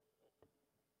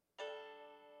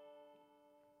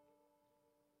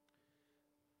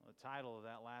title of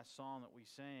that last song that we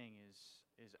sang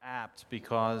is apt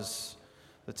because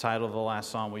the title of the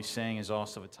last song we sang is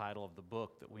also the title of the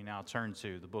book that we now turn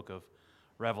to, the book of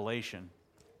Revelation.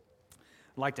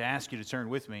 I'd like to ask you to turn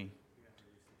with me.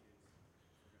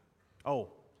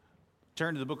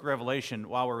 Turn to the book of Revelation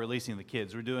while we're releasing the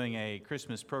kids. We're doing a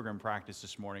Christmas program practice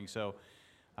this morning, so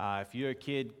if you're a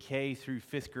kid K through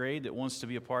 5th grade that wants to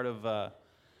be a part of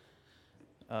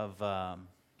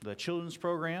the children's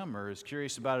program or is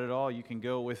curious about it all, you can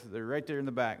go with, they're right there in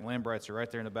the back. Lambrights are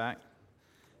right there in the back.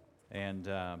 And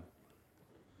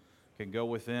can go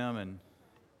with them and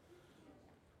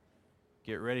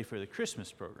get ready for the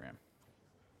Christmas program.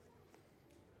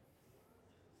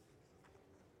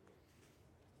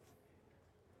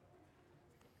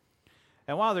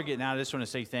 And while they're getting out, I just want to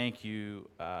say thank you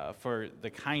for the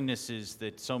kindnesses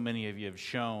that so many of you have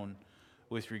shown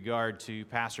with regard to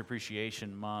Pastor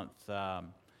Appreciation Month.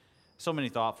 So many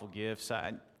thoughtful gifts.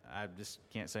 I just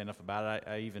can't say enough about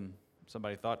it.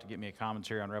 Somebody thought to get me a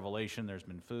commentary on Revelation. There's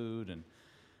been food and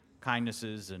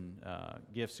kindnesses and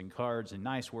gifts and cards and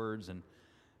nice words, and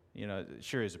it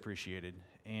sure is appreciated.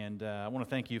 And I want to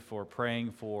thank you for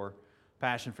praying for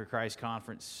Passion for Christ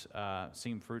Conference.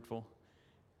 Seemed fruitful.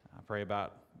 I pray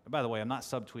about. By the way, I'm not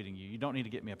subtweeting you. You don't need to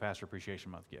get me a Pastor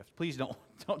Appreciation Month gift. Please don't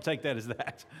take that as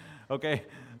that. Okay?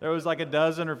 There was like a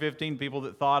dozen or 15 people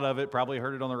that thought of it, probably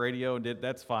heard it on the radio and did.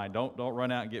 That's fine. Don't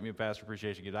run out and get me a Pastor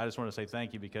Appreciation gift. I just want to say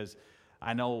thank you because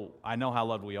I know how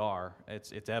loved we are.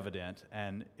 It's evident,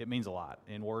 and it means a lot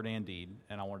in word and deed,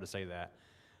 and I wanted to say that.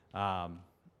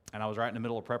 And I was right in the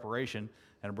middle of preparation,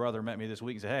 and a brother met me this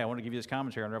week and said, hey, I want to give you this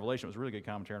commentary on Revelation. It was a really good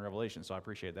commentary on Revelation, so I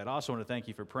appreciate that. I also want to thank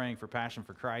you for praying for Passion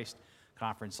for Christ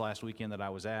conference last weekend that I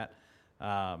was at.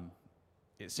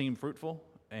 It seemed fruitful,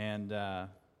 and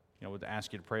would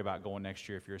ask you to pray about going next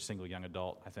year if you're a single young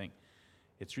adult. I think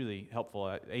it's really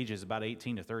helpful. Ages about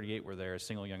 18 to 38 were there as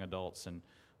single young adults, and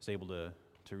was able to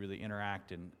really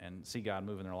interact and see God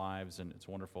move in their lives, and it's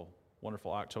a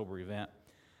wonderful October event.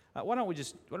 Why don't we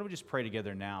just pray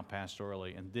together now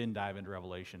pastorally and then dive into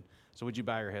Revelation? So would you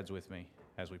bow your heads with me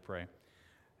as we pray?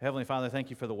 Heavenly Father, thank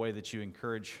you for the way that you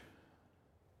encourage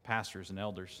pastors and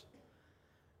elders.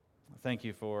 Thank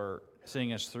you for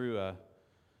seeing us through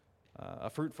a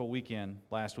fruitful weekend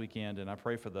last weekend, and I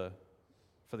pray for the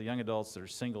young adults that are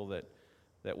single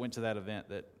that went to that event,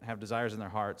 that have desires in their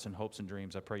hearts and hopes and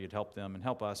dreams. I pray you'd help them and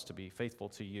help us to be faithful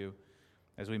to you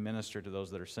as we minister to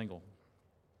those that are single.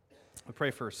 We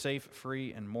pray for safe,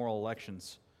 free, and moral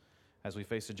elections as we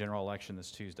face a general election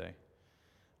this Tuesday.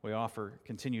 We offer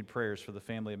continued prayers for the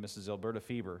family of Mrs. Alberta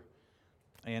Feber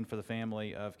and for the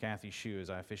family of Kathy Shue as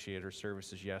I officiated her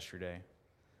services yesterday.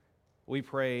 We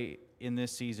pray in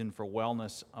this season for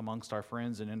wellness amongst our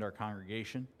friends and in our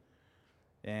congregation.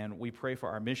 And we pray for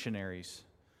our missionaries,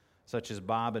 such as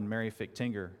Bob and Mary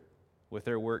Fichtinger, with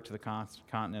their work to the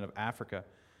continent of Africa,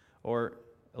 or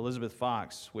Elizabeth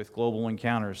Fox with Global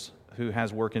Encounters, who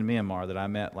has work in Myanmar that I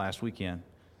met last weekend.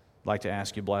 I'd like to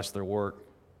ask you bless their work,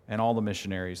 and all the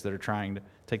missionaries that are trying to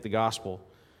take the gospel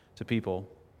to people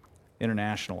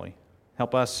internationally.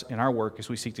 Help us in our work as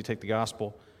we seek to take the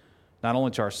gospel not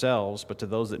only to ourselves, but to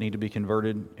those that need to be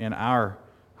converted in our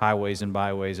highways and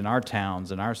byways, in our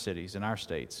towns, in our cities, in our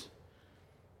states.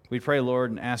 We pray,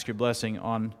 Lord, and ask your blessing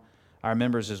on our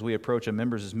members as we approach a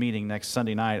members' meeting next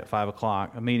Sunday night at 5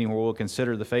 o'clock, a meeting where we'll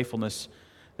consider the faithfulness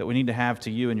that we need to have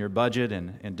to you in your budget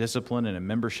and discipline and in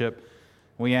membership.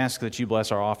 We ask that you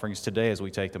bless our offerings today as we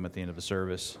take them at the end of the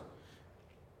service.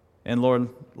 And Lord,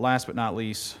 last but not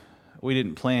least, we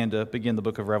didn't plan to begin the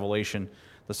book of Revelation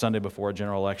the Sunday before a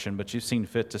general election, but you've seen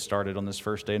fit to start it on this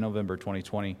first day of November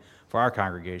 2020 for our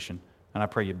congregation, and I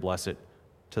pray you'd bless it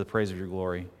to the praise of your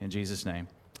glory. In Jesus' name,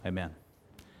 amen.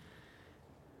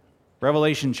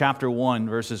 Revelation chapter 1,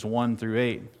 verses 1 through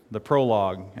 8, the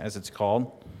prologue, as it's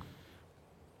called.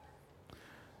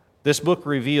 This book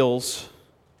reveals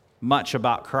much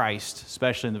about Christ,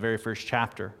 especially in the very first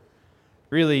chapter.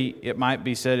 Really, it might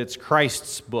be said it's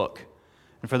Christ's book.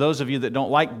 And for those of you that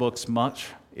don't like books much,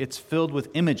 it's filled with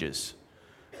images.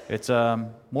 It's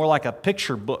more like a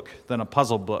picture book than a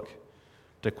puzzle book,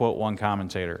 to quote one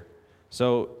commentator.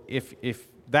 So if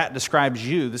that describes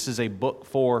you, this is a book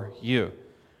for you.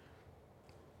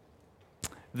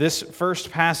 This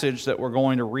first passage that we're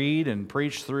going to read and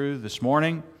preach through this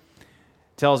morning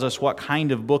tells us what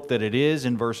kind of book that it is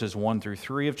in verses 1 through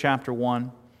 3 of chapter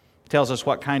 1. It tells us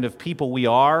what kind of people we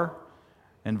are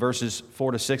in verses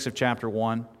 4 to 6 of chapter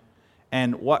 1,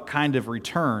 and what kind of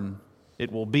return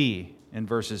it will be in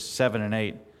verses 7 and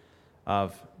 8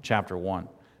 of chapter 1.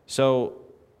 So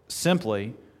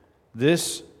simply,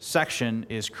 This section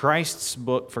is Christ's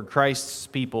book for Christ's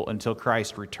people until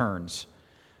Christ returns.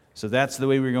 So that's the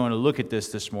way we're going to look at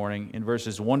this morning in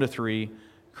verses 1 to 3,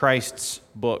 Christ's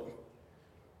book.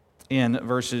 In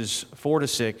verses 4 to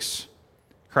 6,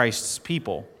 Christ's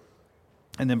people.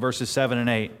 And then verses 7 and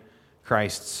 8,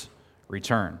 Christ's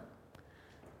return.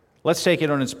 Let's take it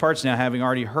on its parts now, having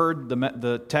already heard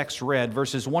the text read.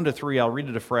 Verses 1 to 3, I'll read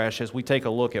it afresh as we take a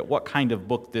look at what kind of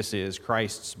book this is,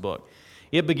 Christ's book.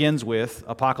 It begins with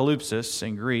apocalypsis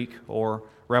in Greek, or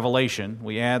revelation.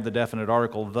 We add the definite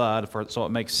article the, so it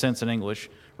makes sense in English.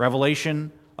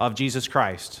 Revelation of Jesus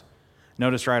Christ.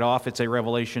 Notice right off, it's a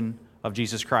revelation of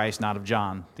Jesus Christ, not of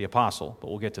John the apostle, but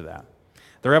we'll get to that.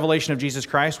 The revelation of Jesus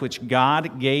Christ, which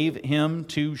God gave him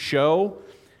to show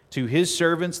to his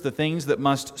servants the things that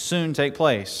must soon take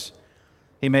place.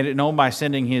 He made it known by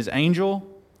sending his angel,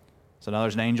 so now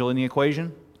there's an angel in the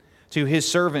equation, to his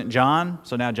servant John,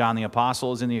 so now John the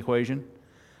apostle is in the equation,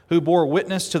 who bore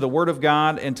witness to the word of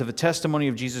God and to the testimony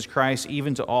of Jesus Christ,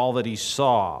 even to all that he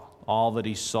saw. All that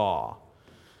he saw.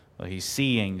 Well, he's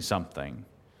seeing something.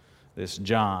 This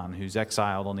John, who's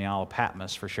exiled on the Isle of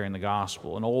Patmos for sharing the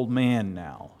gospel, an old man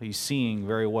now. He's seeing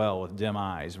very well with dim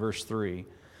eyes. Verse 3,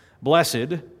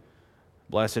 blessed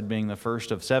being the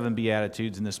first of 7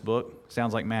 beatitudes in this book.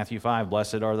 Sounds like Matthew 5.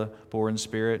 Blessed are the poor in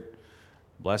spirit.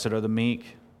 Blessed are the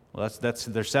meek. Well,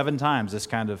 there's 7 times this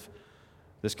kind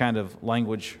of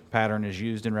language pattern is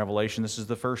used in Revelation. This is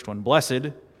the first one.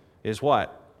 Blessed is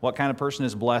what? What kind of person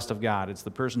is blessed of God? It's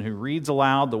the person who reads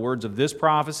aloud the words of this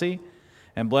prophecy,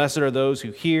 and blessed are those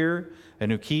who hear and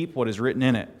who keep what is written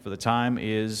in it, for the time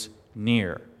is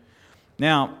near.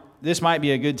 Now, this might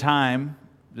be a good time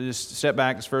to just step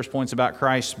back. This first point's about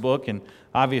Christ's book, and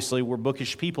obviously we're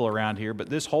bookish people around here, but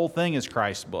this whole thing is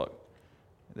Christ's book.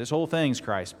 This whole thing's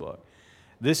Christ's book.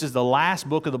 This is the last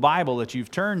book of the Bible that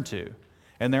you've turned to,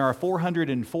 and there are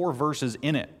 404 verses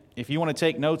in it. If you want to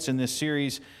take notes in this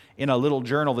series in a little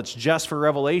journal that's just for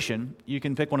Revelation, you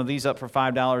can pick one of these up for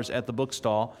 $5 at the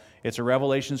bookstall. It's a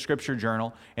Revelation Scripture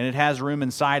Journal, and it has room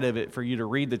inside of it for you to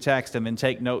read the text and then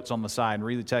take notes on the side, and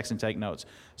read the text and take notes.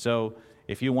 So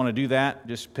if you want to do that,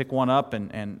 just pick one up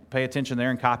and pay attention there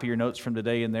and copy your notes from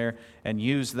today in there and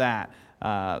use that,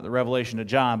 the Revelation of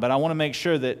John. But I want to make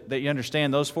sure that you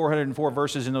understand those 404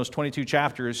 verses in those 22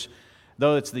 chapters,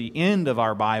 though it's the end of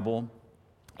our Bible,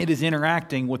 it is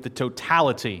interacting with the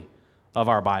totality of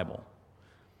our Bible.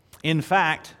 In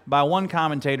fact, by one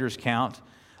commentator's count,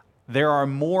 there are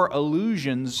more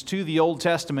allusions to the Old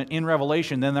Testament in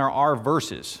Revelation than there are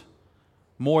verses.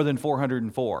 More than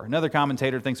 404. Another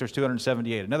commentator thinks there's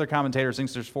 278. Another commentator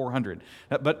thinks there's 400.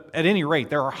 But at any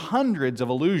rate, there are hundreds of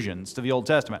allusions to the Old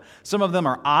Testament. Some of them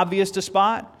are obvious to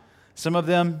spot. Some of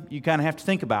them, you kind of have to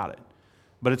think about it.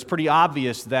 But it's pretty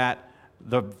obvious that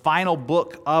the final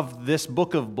book of this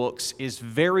book of books is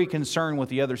very concerned with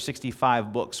the other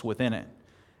 65 books within it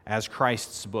as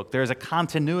Christ's book. There's a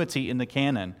continuity in the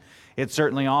canon. It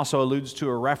certainly also alludes to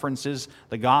or references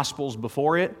the Gospels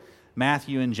before it.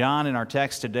 Matthew and John in our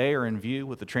text today are in view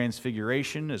with the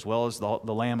Transfiguration as well as the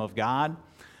Lamb of God.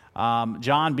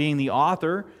 John being the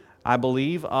author, I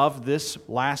believe, of this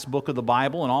last book of the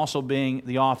Bible, and also being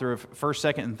the author of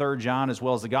 1st, 2nd, and 3rd John as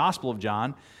well as the Gospel of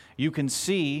John, you can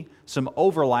see some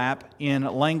overlap in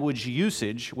language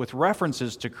usage with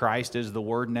references to Christ as the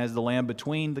Word and as the Lamb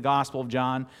between the Gospel of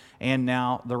John and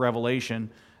now the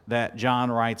Revelation that John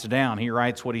writes down. He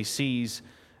writes what he sees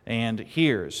and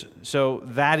hears. So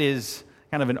that is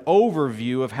kind of an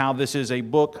overview of how this is a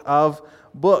book of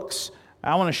books.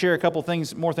 I want to share a couple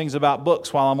more things about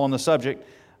books while I'm on the subject.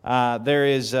 There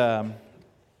is a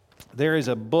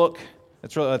book,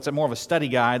 it's more of a study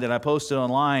guide that I posted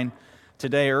online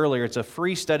today earlier. It's a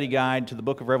free study guide to the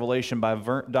book of Revelation by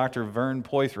Dr. Vern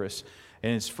Poythress.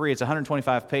 And it's free. It's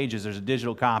 125 pages. There's a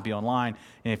digital copy online.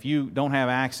 And if you don't have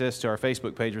access to our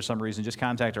Facebook page for some reason, just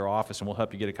contact our office and we'll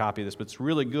help you get a copy of this. But it's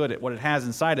really good. What it has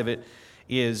inside of it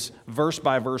is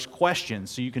verse-by-verse questions.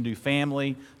 So you can do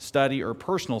family study or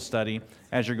personal study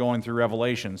as you're going through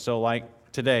Revelation. So like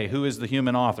today, who is the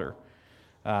human author?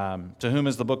 To whom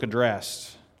is the book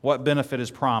addressed? What benefit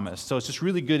is promised? So it's just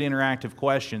really good interactive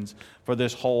questions for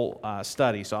this whole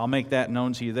study. So I'll make that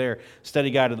known to you there.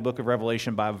 Study Guide to the Book of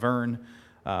Revelation by Vern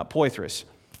Poythress.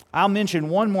 I'll mention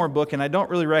one more book, and I don't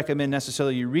really recommend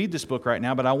necessarily you read this book right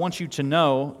now, but I want you to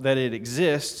know that it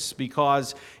exists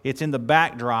because it's in the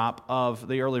backdrop of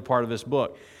the early part of this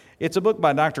book. It's a book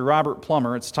by Dr. Robert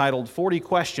Plummer. It's titled 40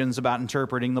 Questions About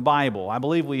Interpreting the Bible. I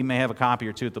believe we may have a copy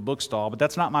or two at the bookstall, but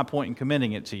that's not my point in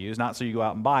commending it to you. It's not so you go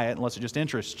out and buy it unless it just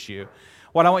interests you.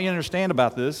 What I want you to understand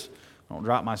about this, I don't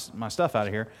drop my stuff out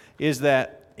of here, is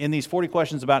that in these 40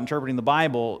 questions about interpreting the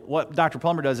Bible, what Dr.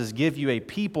 Plummer does is give you a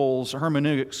people's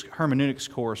hermeneutics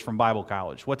course from Bible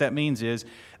College. What that means is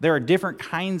there are different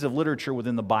kinds of literature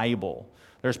within the Bible.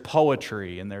 There's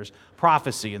poetry, and there's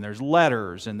prophecy, and there's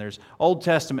letters, and there's Old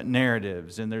Testament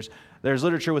narratives, and there's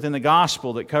literature within the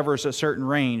gospel that covers a certain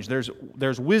range.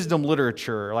 There's wisdom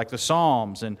literature like the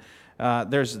Psalms, and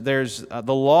there's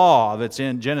the law that's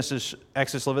in Genesis,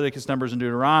 Exodus, Leviticus, Numbers, and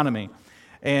Deuteronomy.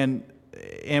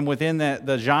 And within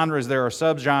the genres, there are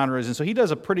subgenres, and so he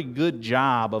does a pretty good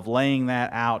job of laying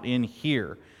that out in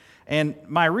here. And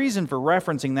my reason for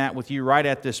referencing that with you right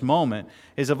at this moment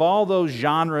is of all those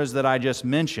genres that I just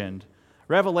mentioned,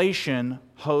 Revelation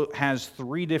has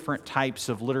 3 different types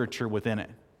of literature within it,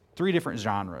 3 different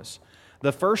genres.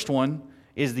 The first one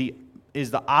is the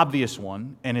obvious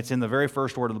one, and it's in the very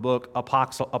first word of the book,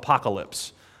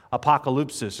 apocalypse.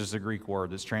 Apocalypsis is the Greek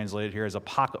word that's translated here as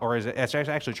it's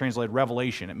actually translated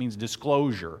revelation. It means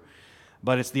disclosure,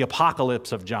 but it's the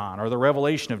apocalypse of John or the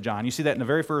revelation of John. You see that in the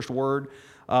very first word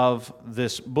of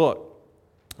this book.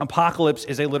 Apocalypse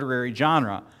is a literary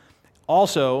genre.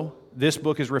 Also, this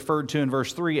book is referred to in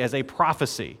verse 3 as a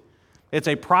prophecy. It's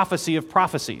a prophecy of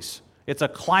prophecies. It's a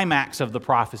climax of the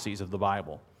prophecies of the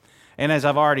Bible. And as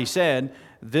I've already said,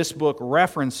 this book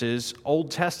references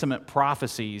Old Testament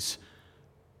prophecies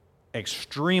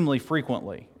extremely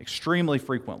frequently.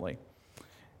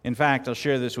 In fact, I'll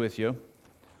share this with you.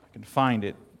 I can find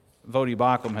it. Voddie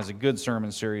Baucham has a good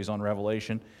sermon series on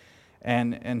Revelation.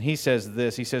 And he says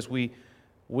this, he says, we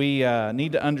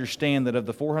need to understand that of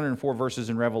the 404 verses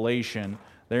in Revelation,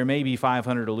 there may be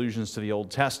 500 allusions to the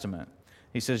Old Testament.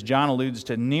 He says, John alludes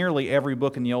to nearly every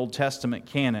book in the Old Testament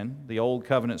canon, the Old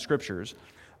Covenant Scriptures.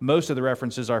 Most of the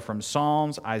references are from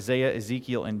Psalms, Isaiah,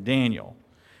 Ezekiel, and Daniel.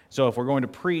 So if we're going to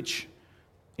preach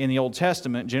in the Old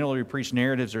Testament, generally we preach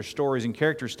narratives or stories and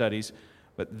character studies,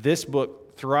 but this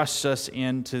book thrusts us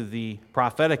into the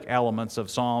prophetic elements of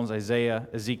Psalms, Isaiah,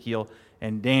 Ezekiel,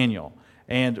 and Daniel.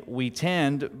 And we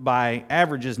tend, by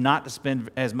averages, not to spend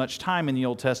as much time in the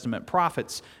Old Testament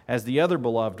prophets as the other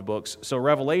beloved books. So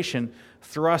Revelation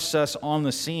thrusts us on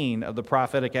the scene of the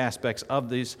prophetic aspects of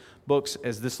these books,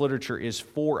 as this literature is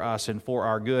for us and for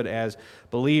our good as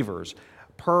believers.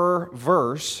 Per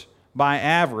verse, by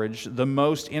average, the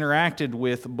most interacted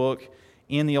with book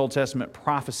in the Old Testament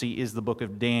prophecy is the book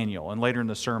of Daniel. And later in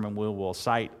the sermon, we will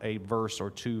cite a verse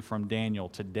or two from Daniel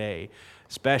today,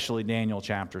 especially Daniel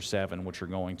chapter 7, which we're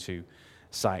going to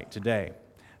cite today.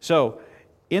 So,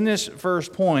 in this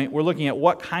first point, we're looking at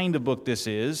what kind of book this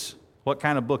is. What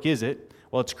kind of book is it?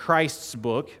 Well, it's Christ's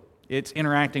book. It's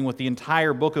interacting with the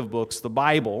entire book of books, the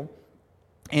Bible.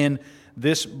 And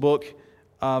this book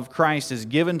of Christ is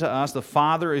given to us. The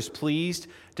Father is pleased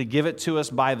to give it to us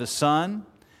by the Son,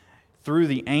 through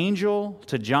the angel,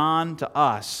 to John, to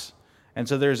us. And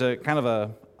so there's a kind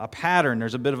of a pattern,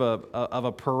 there's a bit of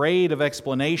a parade of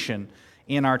explanation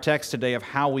in our text today of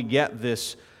how we get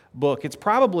this book. It's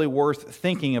probably worth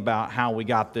thinking about how we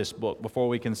got this book before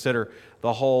we consider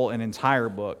the whole and entire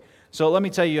book. So let me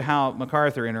tell you how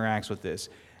MacArthur interacts with this.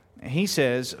 He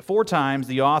says, 4 times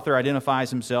the author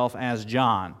identifies himself as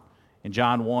John. In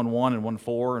John 1:1 and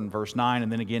 1:4 and verse 9,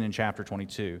 and then again in chapter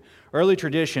 22. Early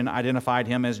tradition identified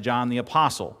him as John the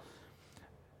Apostle.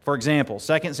 For example,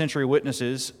 2nd century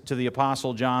witnesses to the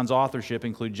Apostle John's authorship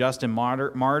include Justin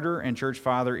Martyr and Church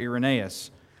Father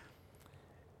Irenaeus.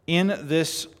 In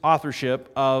this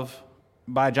authorship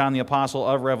by John the Apostle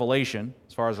of Revelation,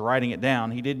 as far as writing it down,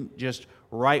 he didn't just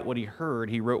write what he heard,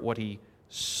 he wrote what he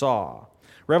saw.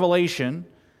 Revelation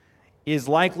is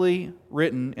likely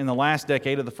written in the last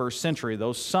decade of the 1st century,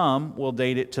 though some will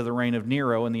date it to the reign of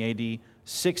Nero in the AD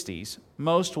 60s.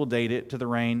 Most will date it to the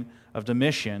reign of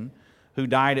Domitian, who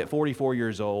died at 44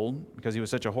 years old because he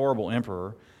was such a horrible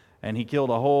emperor, and he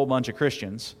killed a whole bunch of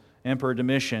Christians. Emperor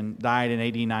Domitian died in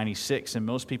AD 96, and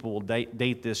most people will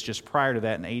date this just prior to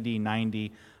that in AD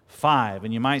 95.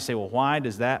 And you might say, well, why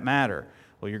does that matter?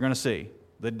 Well, you're going to see.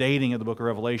 The dating of the book of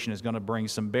Revelation is going to bring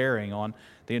some bearing on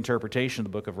the interpretation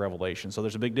of the book of Revelation. So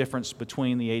there's a big difference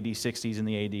between the AD 60s and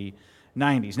the AD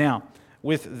 90s. Now,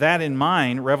 with that in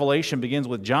mind, Revelation begins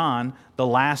with John, the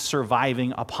last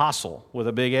surviving apostle, with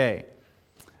a big A.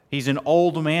 He's an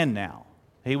old man now.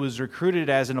 He was recruited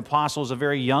as an apostle as a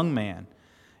very young man.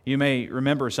 You may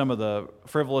remember some of the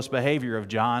frivolous behavior of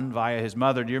John via his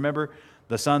mother. Do you remember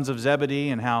the sons of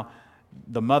Zebedee and how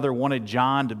the mother wanted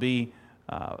John to be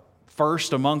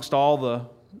first amongst all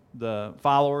the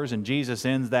followers? And Jesus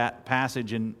ends that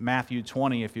passage in Matthew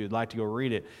 20, if you'd like to go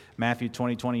read it. Matthew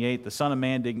 20:28, the Son of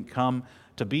Man didn't come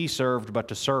to be served, but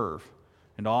to serve,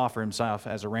 and to offer himself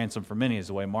as a ransom for many, is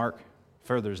the way Mark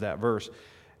furthers that verse.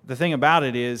 the thing about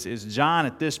it is John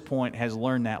at this point has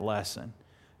learned that lesson.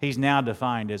 He's now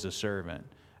defined as a servant.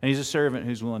 And he's a servant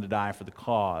who's willing to die for the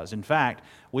cause. In fact,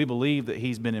 we believe that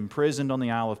he's been imprisoned on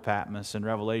the Isle of Patmos, and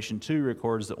Revelation 2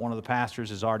 records that one of the pastors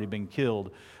has already been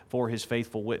killed for his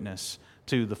faithful witness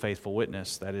to the faithful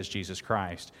witness, that is Jesus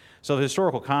Christ. So the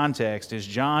historical context is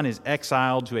John is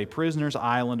exiled to a prisoner's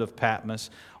island of Patmos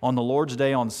on the Lord's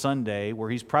Day on Sunday, where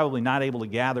he's probably not able to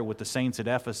gather with the saints at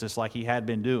Ephesus like he had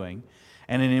been doing.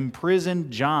 And an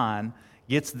imprisoned John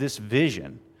gets this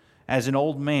vision as an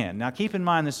old man. Now keep in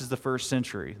mind, this is the first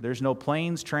century. There's no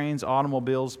planes, trains,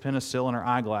 automobiles, penicillin, or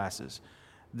eyeglasses.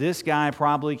 This guy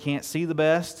probably can't see the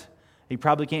best. He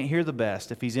probably can't hear the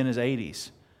best if he's in his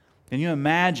 80s. Can you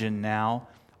imagine now,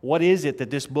 what is it that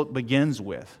this book begins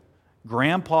with?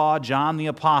 Grandpa John the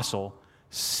Apostle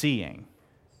seeing,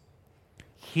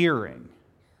 hearing.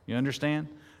 You understand?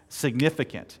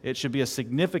 Significant. It should be a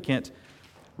significant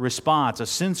response, a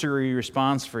sensory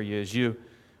response for you as you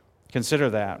consider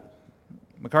that.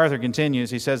 MacArthur continues.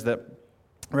 He says that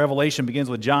Revelation begins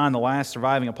with John, the last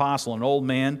surviving apostle, an old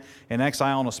man in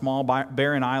exile on a small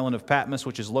barren island of Patmos,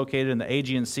 which is located in the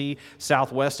Aegean Sea,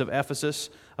 southwest of Ephesus,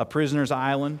 a prisoner's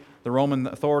island. The Roman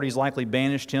authorities likely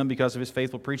banished him because of his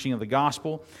faithful preaching of the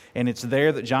gospel, and it's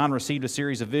there that John received a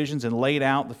series of visions and laid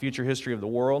out the future history of the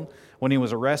world. When he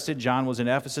was arrested, John was in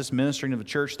Ephesus ministering to the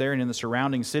church there and in the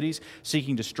surrounding cities,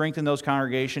 seeking to strengthen those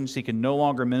congregations. He could no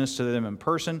longer minister to them in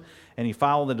person, and he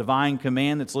followed the divine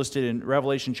command that's listed in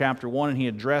Revelation chapter 1, and he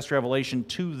addressed Revelation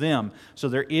to them. So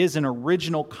there is an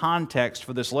original context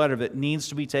for this letter that needs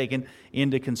to be taken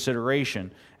into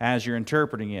consideration as you're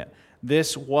interpreting it.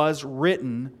 This was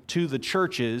written to the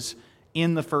churches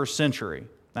in the first century.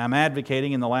 I'm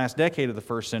advocating in the last decade of the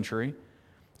first century,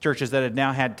 churches that had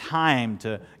now had time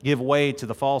to give way to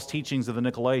the false teachings of the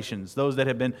Nicolaitans, those that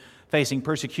had been facing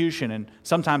persecution and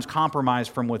sometimes compromise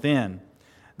from within.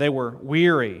 They were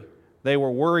weary. They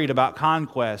were worried about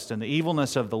conquest and the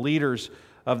evilness of the leaders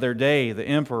of their day, the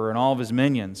emperor and all of his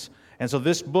minions. And so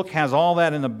this book has all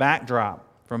that in the backdrop,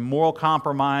 from moral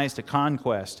compromise to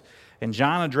conquest. And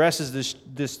John addresses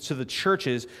this to the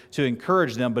churches to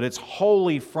encourage them, but it's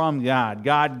wholly from God.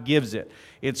 God gives it.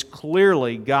 It's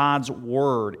clearly God's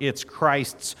Word. It's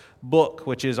Christ's book,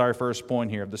 which is our first point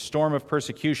here. The storm of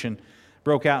persecution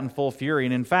broke out in full fury.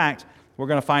 And in fact, we're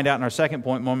going to find out in our second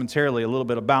point momentarily a little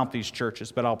bit about these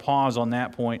churches, but I'll pause on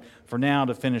that point for now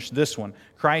to finish this one.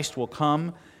 Christ will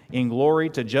come in glory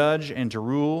to judge and to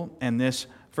rule, and these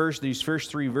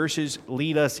first three verses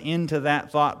lead us into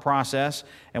that thought process,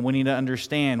 and we need to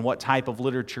understand what type of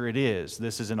literature it is.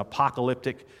 This is an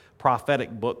apocalyptic,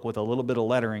 prophetic book with a little bit of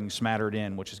lettering smattered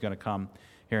in, which is going to come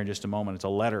here in just a moment. It's a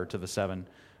letter to the seven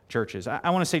churches. I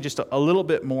want to say just a little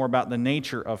bit more about the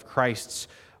nature of Christ's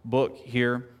book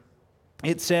here.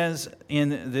 It says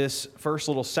in this first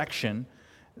little section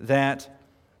that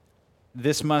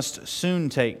this must soon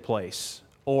take place,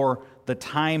 or the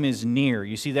time is near.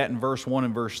 You see that in verse 1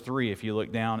 and verse 3 if you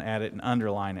look down at it and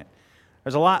underline it.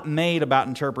 There's a lot made about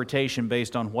interpretation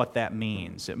based on what that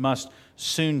means. It must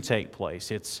soon take place.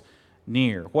 It's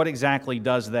near. What exactly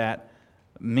does that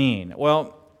mean?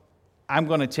 Well, I'm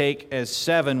going to take, as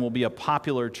seven will be a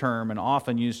popular term, an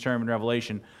often used term in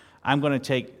Revelation, I'm going to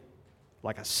take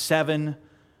like a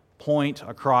 7-point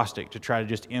acrostic to try to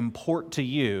just import to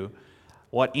you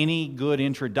what any good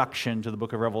introduction to the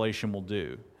book of Revelation will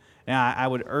do. Now, I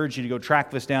would urge you to go track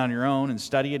this down on your own and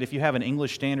study it. If you have an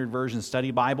English Standard Version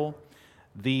study Bible,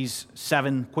 these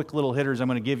 7 quick little hitters I'm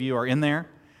going to give you are in there.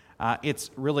 It's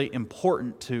really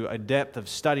important to a depth of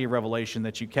study of Revelation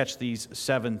that you catch these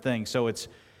 7 things. So it's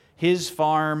his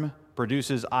farm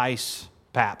produces ice,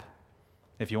 pap,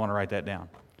 if you want to write that down.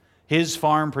 His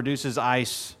farm produces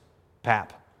ice,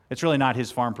 pap. It's really not his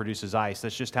farm produces ice.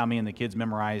 That's just how me and the kids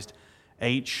memorized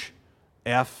H,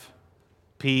 F,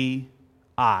 P,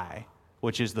 I,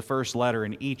 which is the first letter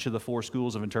in each of the 4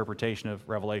 schools of interpretation of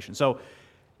Revelation. So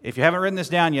if you haven't written this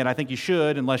down yet, I think you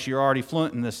should, unless you're already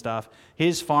fluent in this stuff.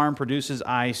 His farm produces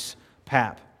ice,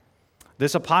 pap.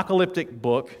 This apocalyptic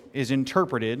book is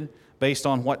interpreted based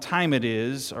on what time it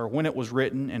is, or when it was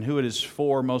written, and who it is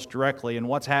for most directly, and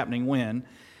what's happening when.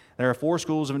 There are 4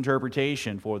 schools of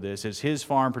interpretation for this. It's his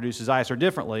farm produces ice, or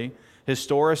differently,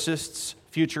 historicists,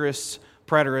 futurists,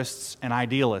 preterists, and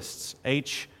idealists.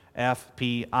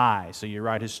 HFPI. So you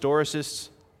write historicists,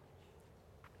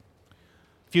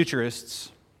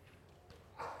 futurists,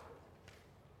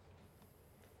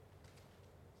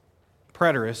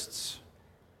 preterists,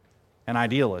 and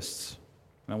idealists.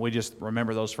 And we just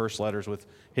remember those first letters with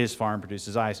his farm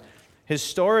produces ice.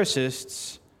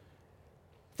 Historicists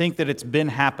think that it's been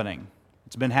happening.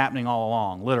 It's been happening all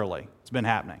along, literally. It's been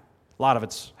happening. A lot of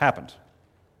it's happened.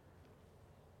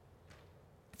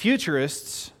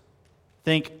 Futurists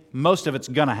think most of it's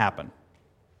going to happen.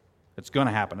 It's going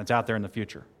to happen. It's out there in the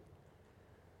future.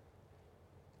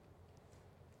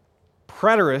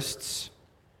 Preterists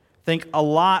think a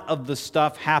lot of the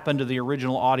stuff happened to the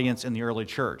original audience in the early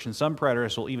church. And some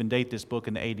preterists will even date this book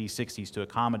in the AD 60s to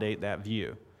accommodate that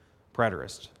view.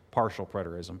 Preterist, partial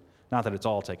preterism. Not that it's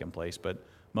all taken place, but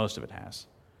most of it has.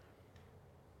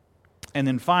 And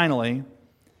then finally,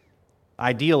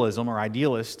 idealism or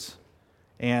idealists.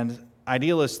 And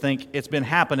idealists think it's been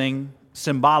happening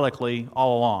symbolically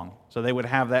all along. So they would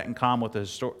have that in common with the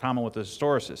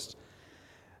historicists.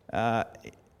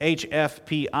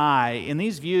 HFPI, in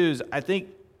these views, I think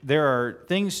there are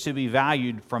things to be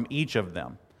valued from each of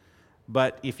them.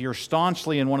 But if you're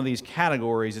staunchly in one of these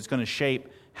categories, it's going to shape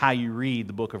how you read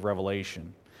the book of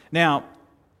Revelation. Now,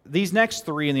 these next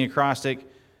three in the acrostic,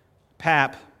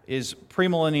 PAP, is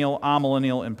premillennial,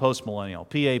 amillennial, and postmillennial,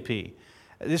 PAP.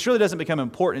 This really doesn't become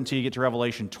important until you get to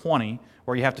Revelation 20,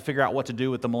 where you have to figure out what to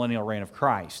do with the millennial reign of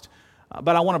Christ.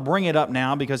 But I want to bring it up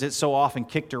now because it's so often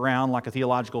kicked around like a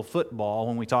theological football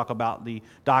when we talk about the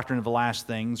doctrine of the last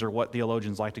things, or what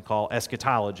theologians like to call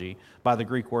eschatology, by the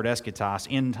Greek word eschatos,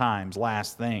 end times,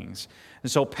 last things.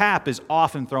 And so PAP is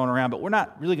often thrown around, but we're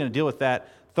not really going to deal with that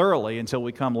thoroughly until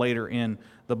we come later in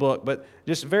the book. But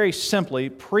just very simply,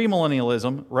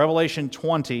 premillennialism, Revelation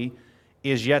 20,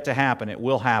 is yet to happen. It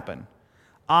will happen.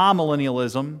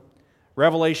 Amillennialism,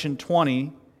 Revelation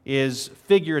 20, is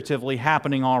figuratively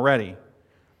happening already.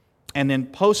 And then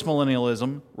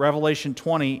postmillennialism, Revelation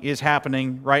 20, is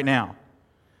happening right now.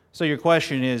 So your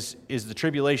question is the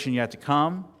tribulation yet to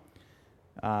come?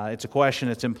 It's a question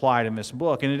that's implied in this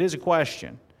book, and it is a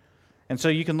question. And so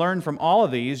you can learn from all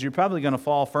of these. You're probably going to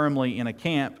fall firmly in a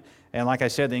camp, and like I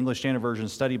said, the English Standard Version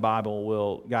Study Bible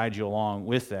will guide you along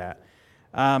with that.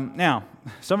 Now,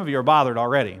 some of you are bothered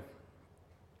already,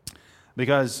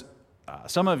 because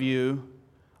some of you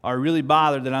are really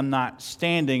bothered that I'm not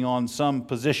standing on some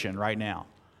position right now.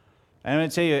 And I'm going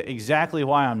to tell you exactly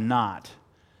why I'm not.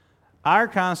 Our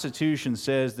Constitution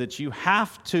says that you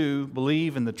have to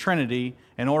believe in the Trinity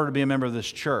in order to be a member of this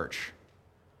church.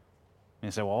 And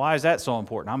you say, well, why is that so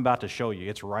important? I'm about to show you.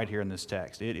 It's right here in this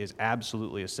text. It is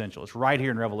absolutely essential. It's right here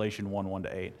in Revelation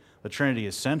 1:1-8. The Trinity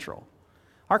is central.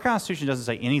 Our Constitution doesn't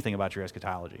say anything about your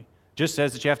eschatology. It just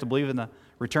says that you have to believe in the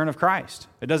return of Christ.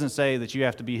 It doesn't say that you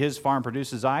have to be his farm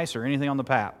produces ice or anything on the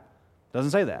PAP. It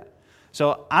doesn't say that.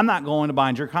 So I'm not going to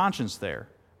bind your conscience there.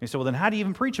 You say, well, then how do you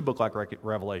even preach a book like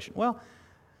Revelation? Well,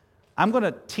 I'm going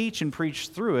to teach and preach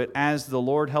through it as the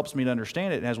Lord helps me to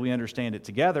understand it and as we understand it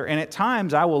together. And at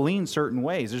times I will lean certain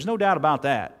ways. There's no doubt about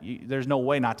that. There's no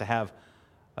way not to have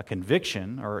a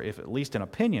conviction, or if at least an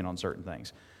opinion on certain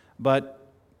things.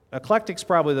 But eclectic's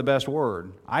probably the best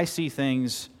word. I see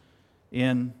things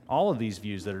in all of these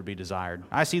views that are to be desired.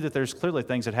 I see that there's clearly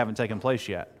things that haven't taken place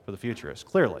yet for the futurists.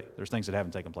 Clearly, there's things that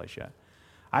haven't taken place yet.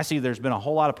 I see there's been a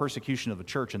whole lot of persecution of the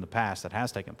church in the past that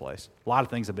has taken place. A lot of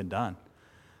things have been done.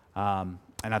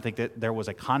 And I think that there was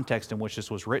a context in which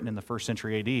this was written in the first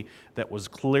century AD that was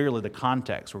clearly the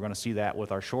context. We're going to see that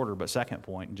with our shorter but second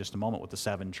point in just a moment with the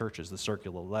 7 churches, the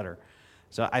circular letter.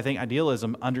 So I think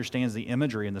idealism understands the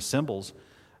imagery and the symbols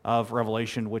of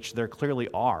Revelation, which there clearly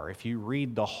are. If you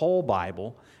read the whole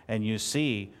Bible and you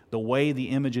see the way the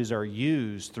images are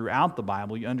used throughout the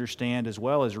Bible, you understand, as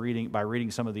well as by reading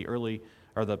some of the early,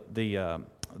 or the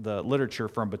literature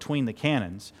from between the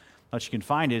canons. What you can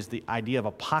find is the idea of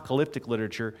apocalyptic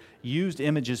literature used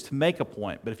images to make a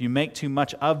point. But if you make too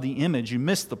much of the image, you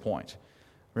miss the point.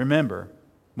 Remember,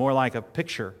 more like a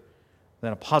picture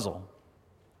than a puzzle.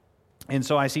 And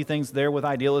so I see things there with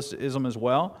idealism as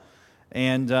well.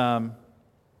 And I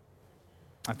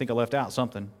think I left out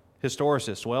something.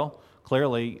 Historicists, well,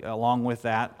 clearly, along with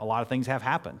that, a lot of things have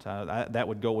happened. That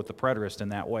would go with the preterist in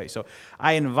that way. So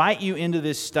I invite you into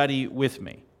this study with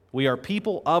me. We are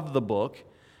people of the book.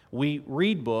 We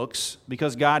read books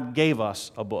because God gave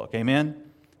us a book. Amen?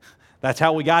 That's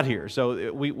how we got here.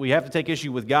 So we have to take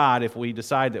issue with God if we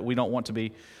decide that we don't want to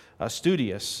be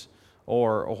studious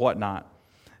or whatnot.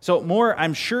 So more,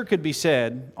 I'm sure, could be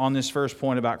said on this first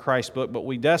point about Christ's book, but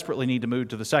we desperately need to move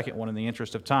to the second one in the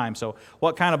interest of time. So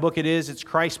what kind of book it is? It's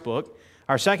Christ's book.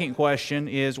 Our second question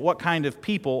is, what kind of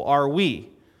people are we?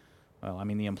 Well, I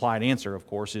mean, the implied answer, of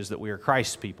course, is that we are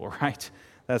Christ's people, right?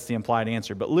 That's the implied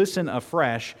answer. But listen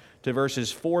afresh to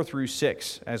verses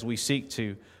 4-6 as we seek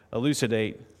to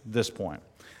elucidate this point.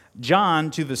 John,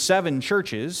 to the 7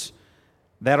 churches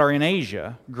that are in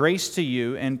Asia, grace to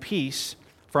you and peace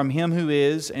from him who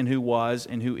is, and who was,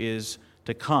 and who is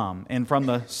to come, and from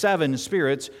the 7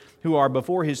 spirits who are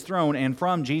before his throne, and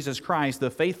from Jesus Christ, the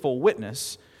faithful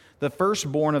witness, the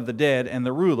firstborn of the dead and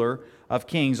the ruler of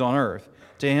kings on earth.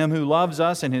 To him who loves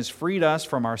us and has freed us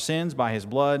from our sins by his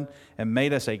blood and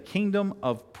made us a kingdom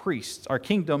of priests, our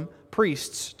kingdom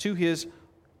priests to his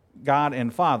God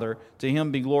and Father, to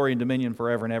him be glory and dominion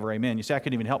forever and ever. Amen. You see, I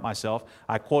couldn't even help myself.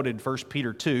 I quoted 1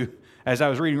 Peter 2 as I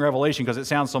was reading Revelation because it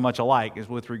sounds so much alike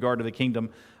with regard to the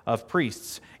kingdom of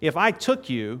priests. If I took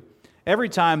you, every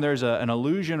time there's an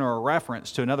allusion or a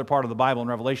reference to another part of the Bible in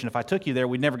Revelation, if I took you there,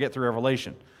 we'd never get through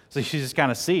Revelation. So you just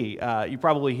kind of see. You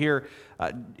probably hear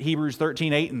Hebrews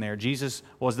 13:8 in there. Jesus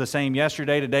was the same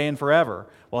yesterday, today, and forever.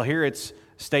 Well, here it's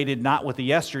stated not with the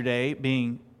yesterday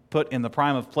being put in the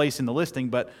prime of place in the listing,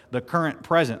 but the current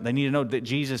present. They need to know that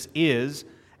Jesus is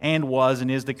and was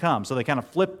and is to come. So they kind of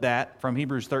flip that from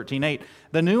Hebrews 13:8.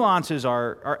 The nuances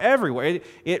are everywhere.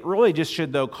 It really just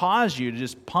should, though, cause you to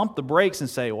just pump the brakes and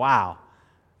say, wow,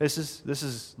 this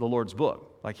is the Lord's book.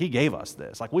 Like, he gave us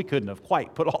this. Like, we couldn't have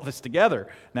quite put all this together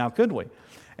now, could we?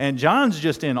 And John's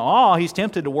just in awe. He's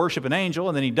tempted to worship an angel,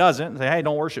 and then he doesn't. And say, hey,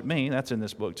 don't worship me. That's in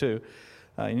this book, too.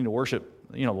 You need to worship,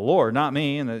 the Lord, not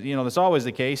me. And, that's always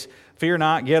the case. Fear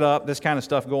not, get up, this kind of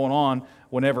stuff going on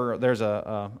whenever there's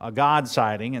a God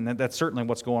sighting. And that's certainly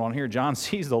what's going on here. John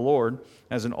sees the Lord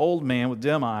as an old man with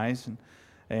dim eyes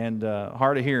and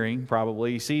hard of hearing,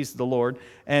 probably. He sees the Lord.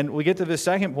 And we get to this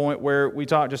second point where we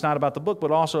talk just not about the book, but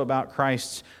also about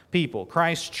Christ's people,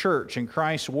 Christ's church, and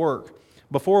Christ's work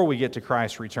before we get to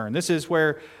Christ's return. This is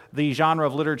where the genre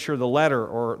of literature, the letter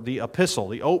or the epistle,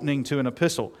 the opening to an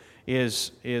epistle,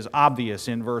 is obvious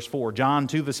in verse 4. John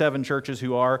to the 7 churches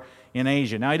who are in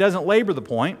Asia. Now, he doesn't labor the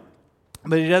point,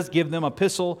 but he does give them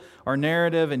epistle or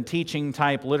narrative and teaching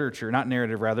type literature. Not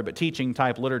narrative, rather, but teaching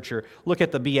type literature. Look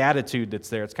at the beatitude that's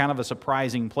there. It's kind of a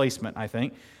surprising placement, I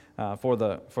think, for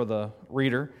the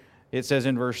reader. It says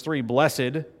in verse 3,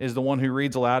 blessed is the one who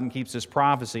reads aloud and keeps this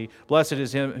prophecy. Blessed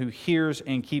is him who hears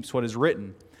and keeps what is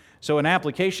written. So an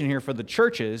application here for the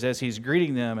churches, as he's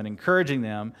greeting them and encouraging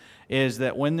them, is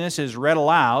that when this is read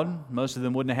aloud, most of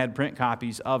them wouldn't have had print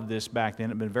copies of this back then. It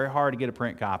would have been very hard to get a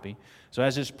print copy. So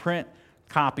as this print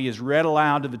copy is read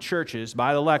aloud to the churches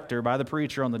by the lector, by the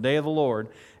preacher on the day of the Lord,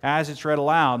 as it's read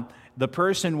aloud, the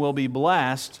person will be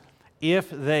blessed if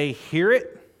they hear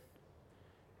it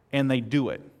and they do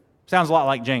it. Sounds a lot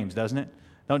like James, doesn't it?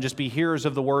 Don't just be hearers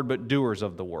of the word, but doers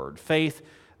of the word. Faith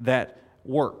that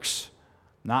works.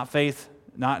 Not faith,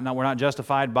 we're not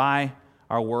justified by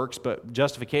our works, but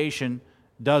justification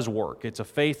does work. It's a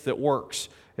faith that works.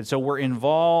 And so we're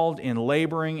involved in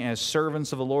laboring as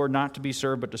servants of the Lord, not to be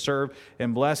served, but to serve.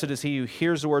 And blessed is he who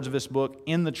hears the words of this book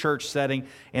in the church setting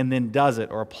and then does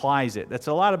it or applies it. That's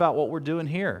a lot about what we're doing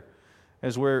here.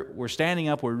 As we're standing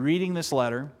up, we're reading this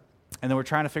letter, and then we're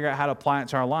trying to figure out how to apply it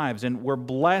to our lives. And we're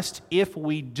blessed if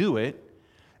we do it,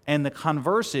 and the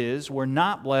converse is we're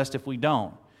not blessed if we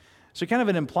don't. So kind of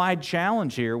an implied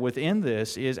challenge here within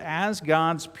this is, as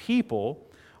God's people,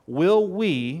 will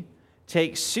we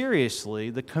take seriously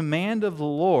the command of the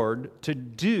Lord to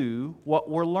do what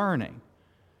we're learning?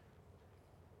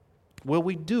 Will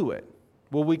we do it?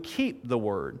 Will we keep the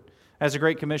word? As the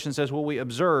Great Commission says, will we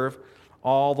observe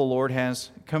all the Lord has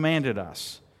commanded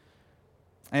us?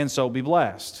 And so be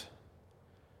blessed.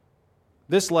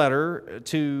 This letter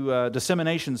to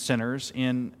dissemination centers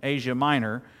in Asia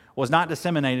Minor was not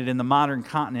disseminated in the modern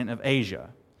continent of Asia.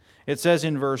 It says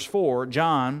in verse 4,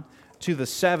 John to the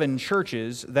 7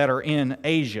 churches that are in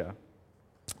Asia.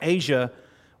 Asia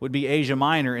would be Asia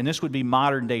Minor, and this would be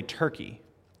modern-day Turkey.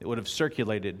 It would have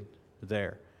circulated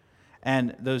there.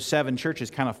 And those 7 churches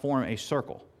kind of form a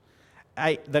circle.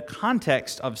 The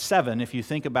context of 7, if you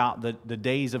think about the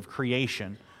days of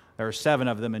creation, there are 7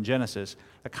 of them in Genesis.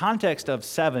 The context of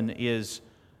 7 is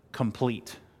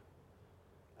complete.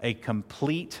 A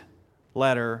complete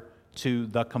letter to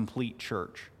the complete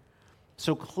church.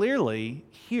 So clearly,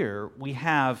 here we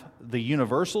have the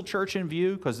universal church in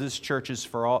view, because this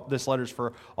letter is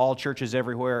for all churches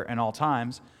everywhere and all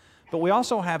times. But we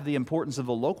also have the importance of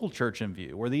the local church in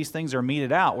view, where these things are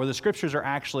meted out, where the scriptures are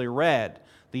actually read.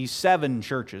 These 7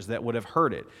 churches that would have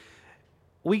heard it.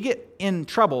 We get in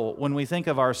trouble when we think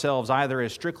of ourselves either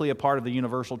as strictly a part of the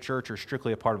universal church or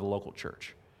strictly a part of the local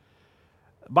church.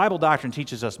 Bible doctrine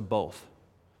teaches us both.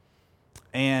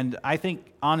 And I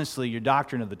think, honestly, your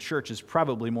doctrine of the church is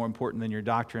probably more important than your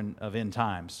doctrine of end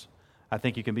times. I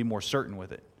think you can be more certain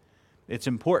with it. It's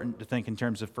important to think in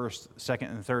terms of first, second,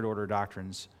 and third order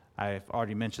doctrines. I've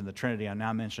already mentioned the Trinity. I'm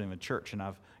now mentioning the church, and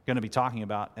I'm going to be talking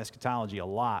about eschatology a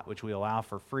lot, which we allow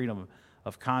for freedom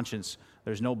of conscience.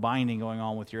 There's no binding going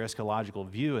on with your eschatological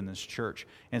view in this church,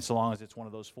 and so long as it's one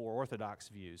of those 4 orthodox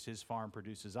views. His farm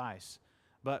produces ice.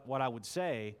 But what I would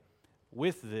say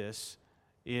with this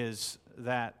is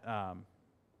that,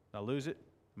 did I lose it?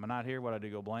 Am I not here? What did I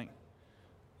do, go blank?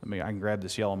 I can grab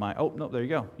this yellow mic. Oh, no, there you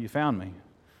go. You found me.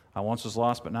 I once was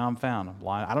lost, but now I'm found. I'm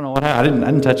blind. I don't know what happened. I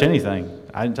didn't touch anything.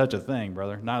 I didn't touch a thing,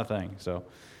 brother. Not a thing. So,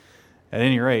 at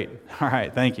any rate, all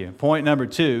right, thank you. Point number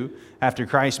 2, after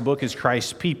Christ's book is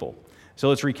Christ's people. So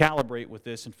let's recalibrate with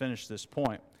this and finish this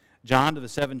point. John, to the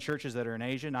 7 churches that are in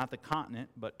Asia, not the continent,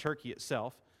 but Turkey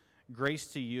itself, grace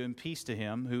to you and peace to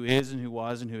him who is and who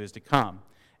was and who is to come.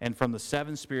 And from the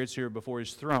 7 spirits who are before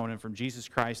his throne, and from Jesus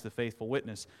Christ, the faithful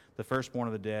witness, the firstborn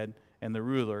of the dead, and the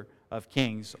ruler of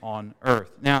kings on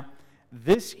earth. Now,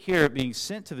 this here being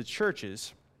sent to the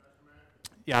churches,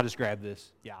 I'll just grab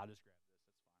this.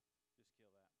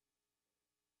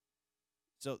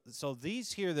 So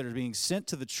these here that are being sent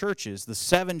to the churches, the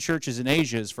 7 churches in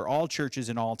Asia, is for all churches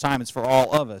in all time. It's for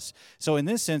all of us. So in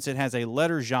this sense, it has a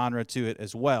letter genre to it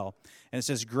as well. And it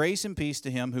says, grace and peace to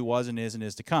him who was and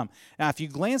is to come. Now, if you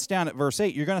glance down at verse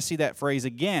 8, you're going to see that phrase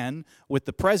again with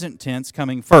the present tense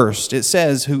coming first. It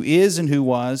says, who is and who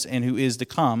was and who is to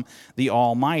come, the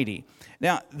Almighty.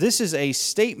 Now, this is a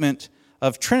statement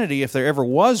of Trinity, if there ever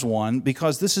was one,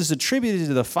 because this is attributed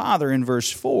to the Father in verse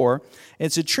 4.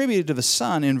 It's attributed to the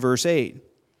Son in verse 8.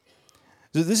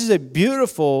 So this is a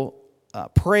beautiful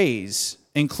praise,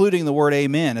 including the word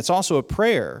amen. It's also a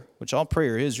prayer, which all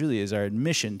prayer really is our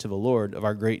admission to the Lord of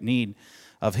our great need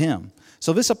of him.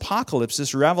 So this apocalypse,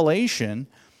 this revelation,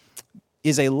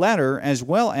 is a letter as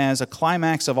well as a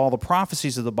climax of all the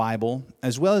prophecies of the Bible,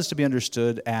 as well as to be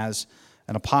understood as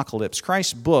an apocalypse.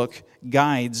 Christ's book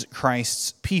guides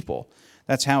Christ's people.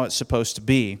 That's how it's supposed to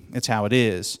be. It's how it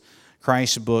is.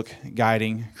 Christ's book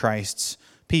guiding Christ's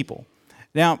people.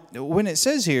 Now, when it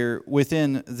says here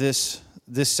within this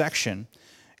section,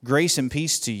 grace and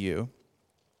peace to you,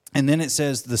 and then it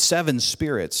says the 7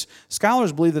 spirits.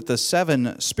 Scholars believe that the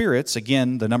 7 spirits,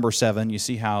 again, the number 7, you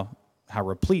see how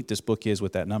replete this book is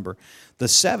with that number. The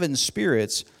 7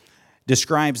 spirits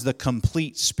describes the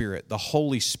complete Spirit, the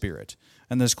Holy Spirit.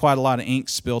 And there's quite a lot of ink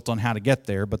spilt on how to get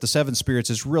there, but the 7 spirits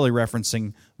is really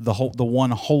referencing the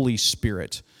one Holy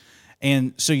Spirit.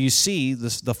 And so you see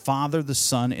the Father, the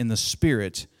Son, and the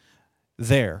Spirit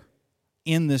there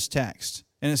in this text.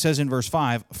 And it says in verse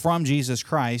 5, from Jesus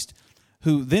Christ,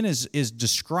 who then is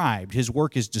described, his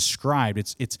work is described.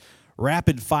 It's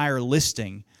rapid fire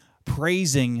listing,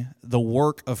 praising the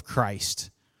work of Christ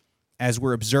as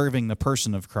we're observing the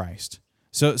person of Christ.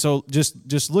 So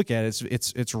just look at it.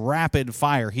 It's rapid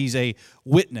fire. He's a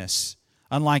witness.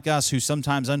 Unlike us, who's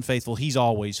sometimes unfaithful, he's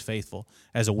always faithful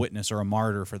as a witness or a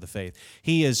martyr for the faith.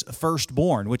 He is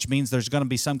firstborn, which means there's going to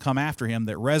be some come after him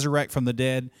that resurrect from the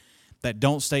dead, that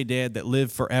don't stay dead, that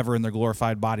live forever in their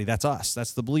glorified body. That's us.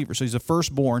 That's the believer. So he's a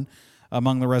firstborn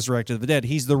among the resurrected of the dead.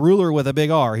 He's the ruler with a big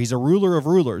R. He's a ruler of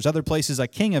rulers. Other places, a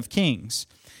king of kings.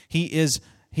 He is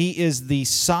the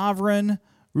sovereign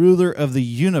ruler of the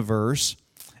universe,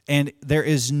 and there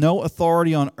is no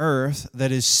authority on earth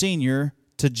that is senior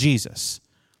to Jesus.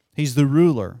 He's the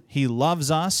ruler. He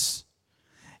loves us.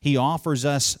 He offers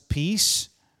us peace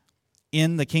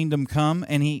in the kingdom come,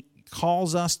 and he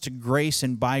calls us to grace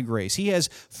and by grace. He has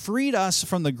freed us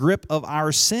from the grip of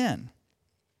our sin.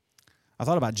 I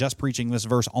thought about just preaching this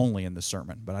verse only in this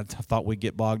sermon, but I thought we'd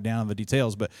get bogged down in the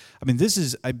details. But, I mean, this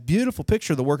is a beautiful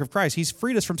picture of the work of Christ. He's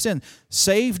freed us from sin,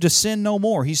 saved to sin no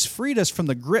more. He's freed us from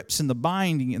the grips and the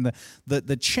binding and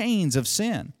the chains of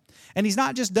sin. And he's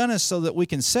not just done us so that we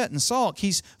can sit and sulk.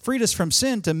 He's freed us from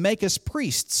sin to make us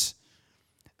priests.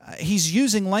 He's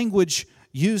using language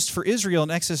used for Israel in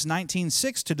Exodus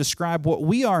 19:6 to describe what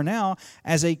we are now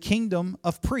as a kingdom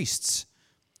of priests.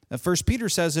 1 Peter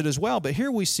says it as well, but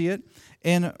here we see it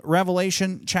in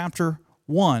Revelation chapter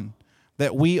 1,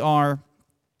 that we are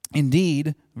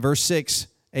indeed, verse 6,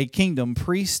 a kingdom,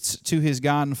 priests to his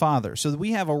God and Father. So that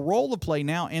we have a role to play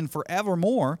now and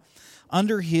forevermore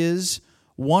under his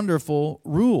wonderful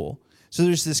rule. So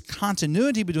there's this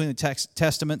continuity between the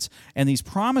testaments and these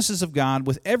promises of God,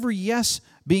 with every yes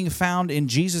being found in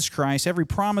Jesus Christ, every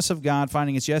promise of God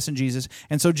finding its yes in Jesus.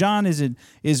 And so John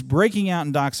is breaking out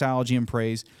in doxology and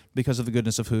praise because of the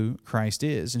goodness of who Christ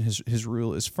is, and his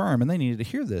rule is firm. And they needed to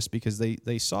hear this because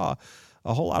they saw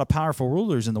a whole lot of powerful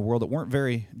rulers in the world that weren't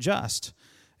very just.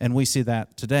 And we see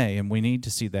that today, and we need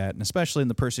to see that, and especially in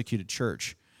the persecuted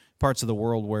church, parts of the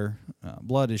world where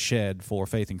blood is shed for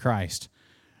faith in Christ.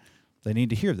 They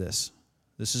need to hear this.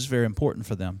 This is very important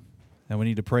for them, and we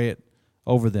need to pray it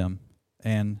over them,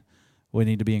 and we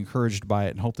need to be encouraged by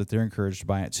it and hope that they're encouraged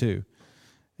by it too.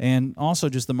 and also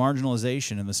just the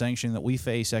marginalization and the sanctioning that we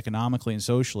face economically and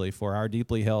socially for our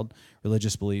deeply held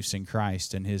religious beliefs in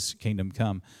Christ and His kingdom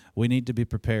come. We need to be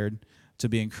prepared to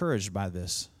be encouraged by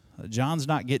this. John's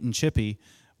not getting chippy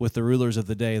with the rulers of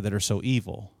the day that are so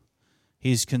evil.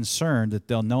 He's concerned that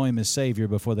they'll know Him as Savior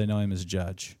before they know Him as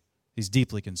Judge. He's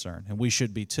deeply concerned, and we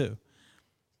should be too.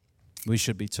 We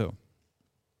should be too.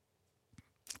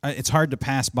 It's hard to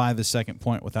pass by the second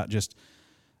point without just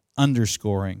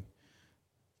underscoring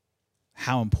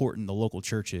how important the local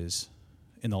church is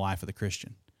in the life of the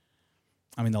Christian.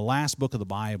 I mean, the last book of the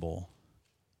Bible,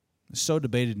 so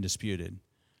debated and disputed,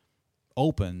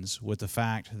 opens with the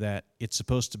fact that it's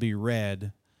supposed to be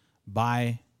read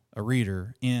by a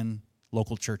reader in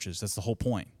local churches. That's the whole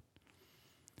point.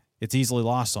 It's easily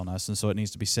lost on us, and so it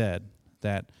needs to be said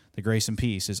that the grace and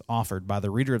peace is offered by the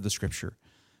reader of the Scripture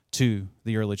to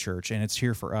the early church, and it's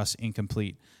here for us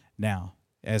incomplete now,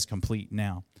 as complete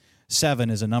now. 7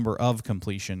 is a number of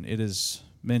completion. It is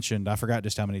mentioned, I forgot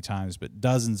just how many times, but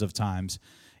dozens of times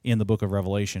in the book of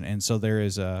Revelation. And so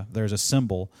there's a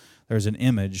symbol, there's an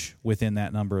image within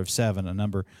that number of 7, a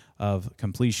number of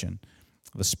completion.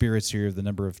 The Spirit's here, the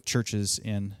number of churches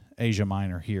in Asia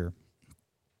Minor here.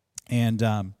 And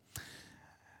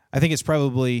I think it's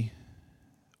probably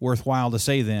worthwhile to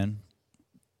say then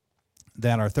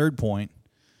that our third point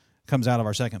comes out of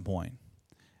our second point.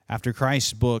 After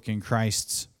Christ's book and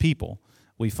Christ's people,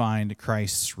 we find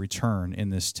Christ's return in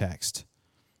this text.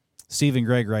 Stephen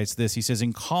Gregg writes this. He says,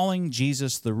 in calling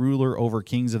Jesus the ruler over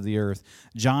kings of the earth,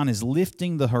 John is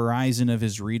lifting the horizon of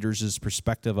his readers'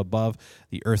 perspective above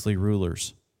the earthly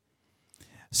rulers,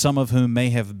 some of whom may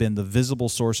have been the visible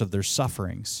source of their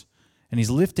sufferings. And he's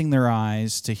lifting their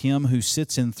eyes to Him who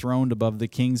sits enthroned above the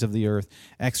kings of the earth,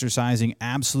 exercising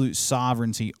absolute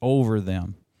sovereignty over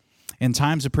them. In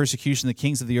times of persecution, the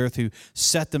kings of the earth who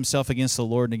set themselves against the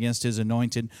Lord and against His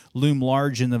anointed loom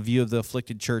large in the view of the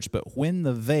afflicted church. But when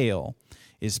the veil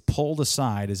is pulled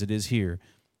aside, as it is here,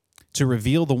 to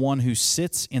reveal the one who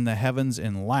sits in the heavens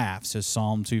and laughs, as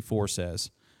Psalm 2:4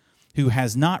 says, who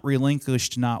has not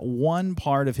relinquished not one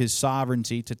part of His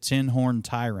sovereignty to tin-horn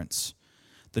tyrants,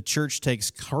 the church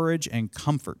takes courage and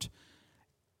comfort,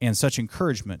 and such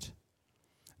encouragement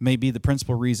may be the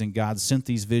principal reason God sent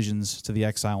these visions to the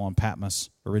exile on Patmos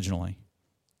originally,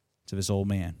 to this old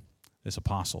man, this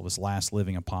apostle, this last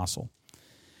living apostle.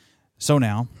 So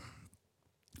now,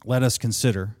 let us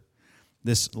consider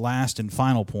this last and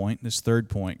final point, this third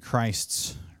point,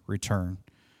 Christ's return.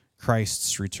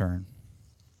 Christ's return.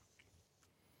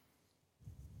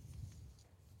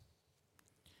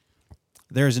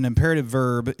 There's an imperative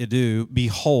verb, idu,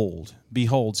 behold.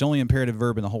 Behold. It's the only imperative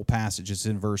verb in the whole passage. It's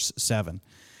in verse 7.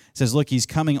 It says, look, He's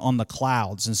coming on the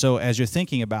clouds. And so as you're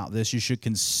thinking about this, you should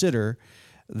consider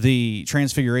the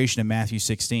transfiguration in Matthew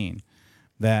 16,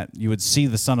 that you would see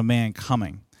the Son of Man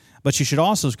coming. But you should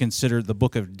also consider the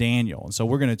book of Daniel. And so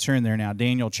we're going to turn there now,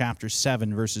 Daniel chapter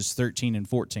 7, verses 13 and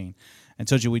 14. I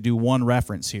told you we do one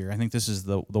reference here. I think this is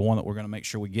the one that we're going to make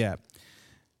sure we get.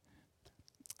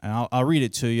 And I'll read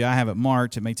it to you. I have it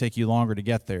marked. It may take you longer to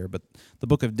get there. But the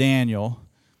book of Daniel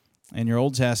in your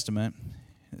Old Testament,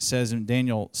 it says in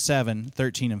Daniel 7,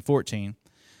 13 and 14,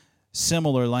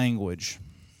 similar language.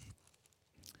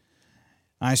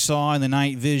 I saw in the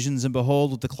night visions, and behold,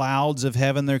 with the clouds of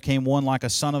heaven there came one like a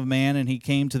son of man, and he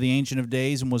came to the Ancient of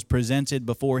Days and was presented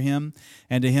before him,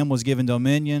 and to him was given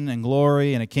dominion and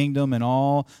glory and a kingdom and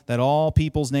all, that all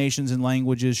peoples, nations, and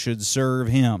languages should serve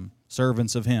him,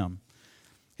 servants of him.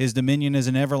 His dominion is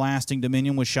an everlasting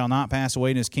dominion which shall not pass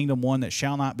away, and his kingdom one that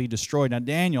shall not be destroyed. Now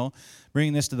Daniel,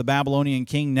 bringing this to the Babylonian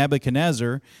king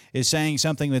Nebuchadnezzar, is saying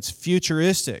something that's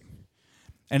futuristic.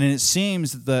 And it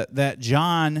seems that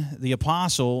John, the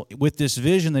apostle, with this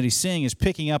vision that he's seeing, is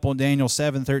picking up on Daniel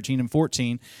 7, 13, and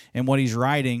 14, and what he's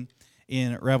writing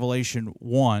in Revelation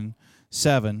 1,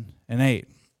 7, and 8.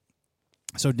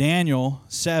 So Daniel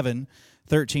 7,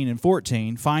 13, and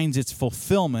 14 finds its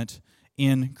fulfillment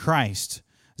in Christ.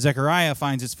 Zechariah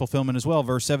finds its fulfillment as well.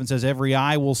 Verse 7 says, every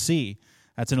eye will see.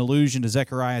 That's an allusion to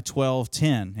Zechariah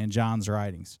 12:10 in John's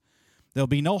writings. There'll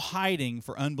be no hiding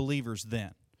for unbelievers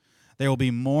then. There will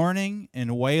be mourning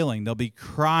and wailing. There'll be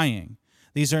crying.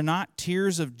 These are not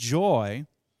tears of joy,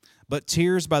 but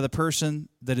tears by the person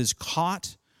that is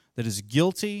caught, that is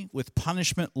guilty, with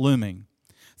punishment looming.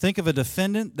 Think of a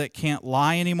defendant that can't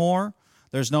lie anymore.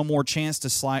 There's no more chance to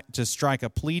strike a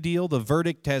plea deal. The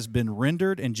verdict has been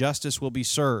rendered and justice will be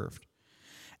served.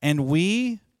 And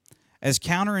we, as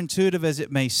counterintuitive as it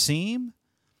may seem,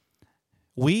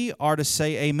 we are to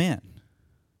say amen.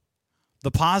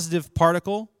 The positive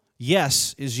particle,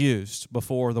 yes, is used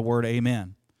before the word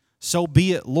amen. So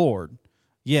be it, Lord.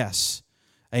 Yes.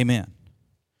 Amen.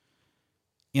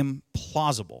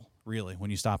 Implausible, really,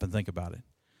 when you stop and think about it.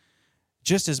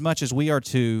 Just as much as we are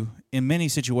to, in many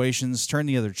situations, turn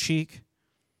the other cheek,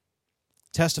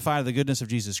 testify to the goodness of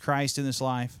Jesus Christ in this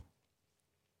life,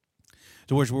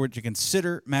 to which we're to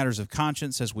consider matters of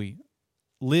conscience as we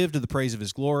live to the praise of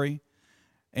His glory,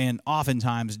 and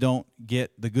oftentimes don't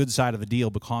get the good side of the deal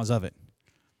because of it.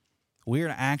 We are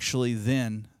to actually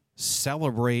then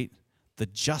celebrate the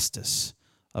justice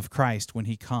of Christ when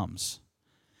He comes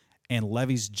and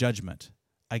levies judgment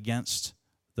against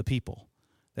the people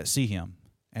that see Him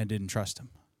and didn't trust Him.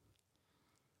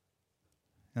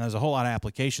 And there's a whole lot of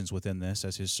applications within this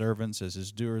as His servants, as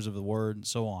His doers of the word, and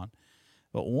so on.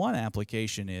 But one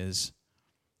application is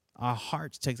our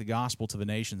heart to take the gospel to the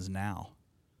nations now.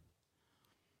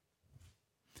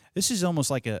 This is almost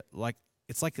like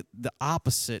it's like the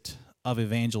opposite of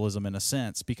evangelism in a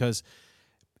sense, because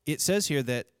it says here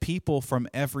that people from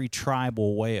every tribe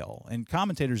will wail. And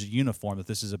commentators are uniform that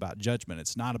this is about judgment.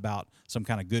 It's not about some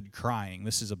kind of good crying.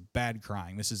 This is a bad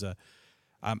crying. This is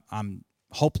I'm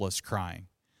hopeless crying.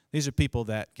 These are people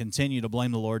that continue to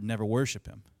blame the Lord and never worship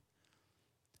Him.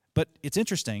 But it's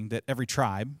interesting that every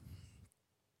tribe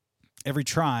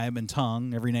and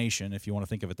tongue, every nation, if you want to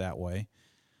think of it that way,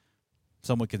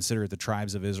 some would consider it the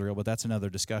tribes of Israel, but that's another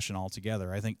discussion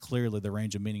altogether. I think clearly the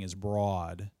range of meaning is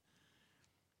broad.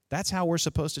 That's how we're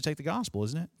supposed to take the gospel,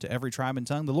 isn't it? To every tribe and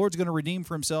tongue. The Lord's going to redeem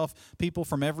for Himself people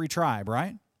from every tribe,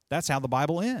 right? That's how the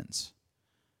Bible ends.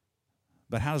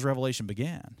 But how does Revelation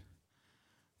begin?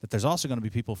 That there's also going to be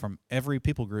people from every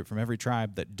people group, from every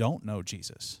tribe that don't know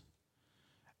Jesus.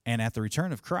 And at the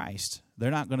return of Christ, they're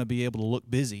not going to be able to look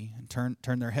busy and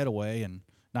turn their head away and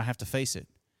not have to face it.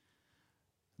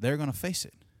 They're going to face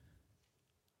it.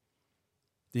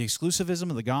 The exclusivism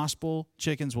of the gospel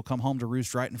chickens will come home to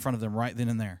roost right in front of them right then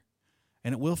and there.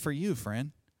 And it will for you,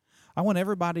 friend. I want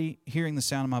everybody hearing the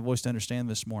sound of my voice to understand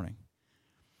this morning.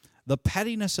 The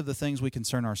pettiness of the things we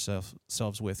concern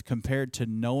ourselves with compared to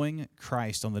knowing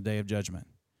Christ on the day of judgment,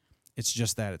 it's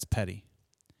just that, it's petty.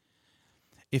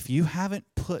 If you haven't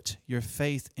put your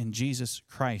faith in Jesus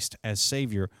Christ as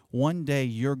Savior, one day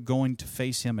you're going to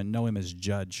face Him and know Him as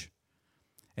judge.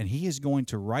 And He is going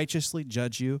to righteously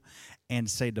judge you and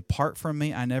say, "Depart from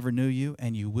me, I never knew you,"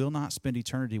 and you will not spend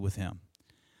eternity with Him.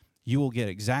 You will get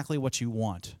exactly what you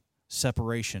want,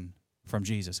 separation from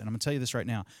Jesus. And I'm going to tell you this right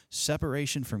now,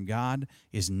 separation from God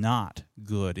is not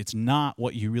good. It's not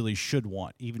what you really should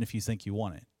want, even if you think you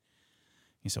want it.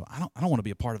 You say, I don't want to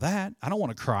be a part of that. I don't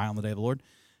want to cry on the day of the Lord.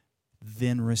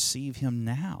 Then receive Him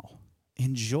now.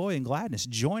 In joy and gladness.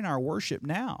 Join our worship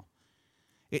now.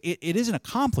 It isn't a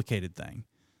complicated thing,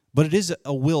 but it is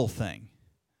a will thing.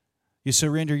 You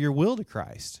surrender your will to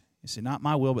Christ. You say, "Not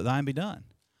my will, but thine be done."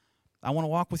 I want to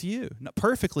walk with you. Not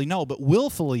perfectly, no, but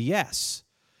willfully, yes.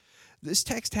 This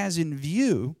text has in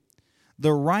view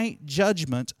the right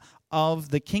judgment of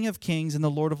the King of Kings and the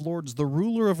Lord of Lords, the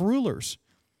ruler of rulers.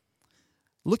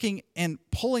 Looking and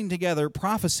pulling together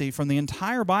prophecy from the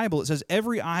entire Bible, it says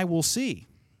every eye will see.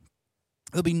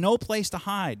 There'll be no place to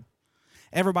hide.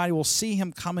 Everybody will see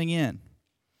Him coming in.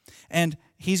 And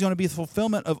He's going to be the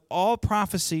fulfillment of all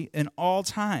prophecy in all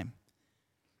time.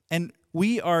 And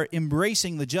we are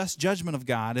embracing the just judgment of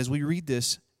God as we read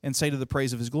this and say to the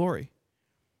praise of His glory.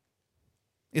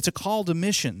 It's a call to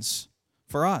missions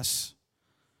for us.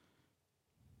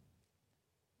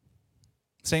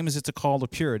 Same as it's a call to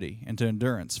purity and to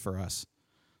endurance for us.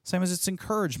 Same as it's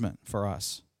encouragement for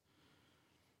us.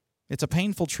 It's a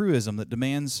painful truism that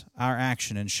demands our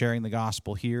action in sharing the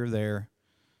gospel here, there,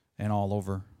 and all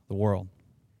over the world.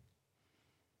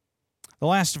 The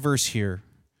last verse here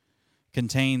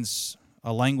contains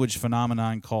a language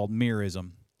phenomenon called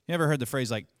merism. You ever heard the phrase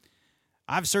like,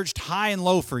 "I've searched high and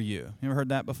low for you"? You ever heard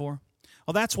that before?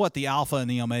 Well, that's what the Alpha and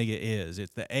the Omega is.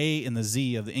 It's the A and the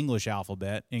Z of the English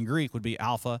alphabet. In Greek would be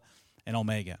Alpha and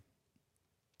Omega.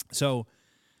 So,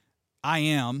 I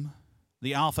am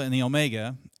the Alpha and the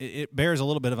Omega. It bears a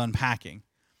little bit of unpacking.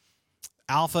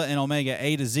 Alpha and Omega,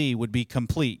 A to Z, would be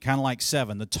complete, kind of like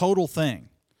 7, the total thing.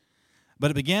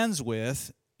 But it begins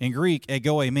with, in Greek,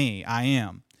 ego eimi, I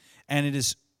am. And it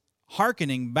is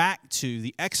hearkening back to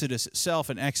the Exodus itself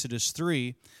in Exodus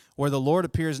 3, where the Lord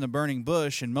appears in a burning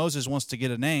bush, and Moses wants to get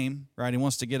a name, right? He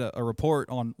wants to get a report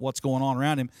on what's going on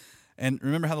around him. And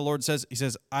remember how the Lord says, He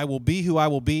says, "I will be who I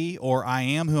will be," or "I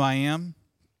am who I am."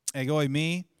 Ego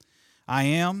eimi, I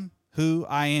am who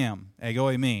I am. Ego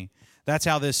eimi. That's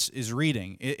how this is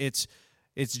reading. It's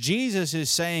Jesus is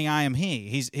saying, "I am He."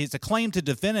 He's a claim to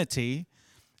divinity.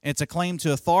 It's a claim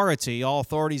to authority. All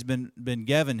authority's been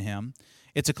given Him.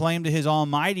 It's a claim to His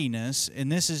almightiness,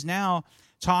 and this is now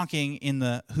talking in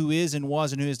the who is and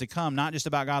was and who is to come, not just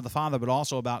about God the Father, but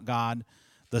also about God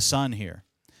the Son here.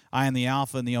 I am the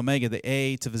Alpha and the Omega, the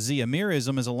A to the Z. A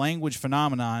merism is a language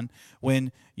phenomenon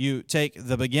when you take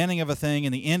the beginning of a thing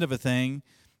and the end of a thing,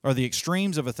 or the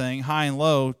extremes of a thing, high and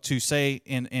low, to say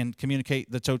and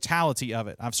communicate the totality of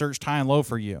it. I've searched high and low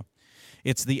for you.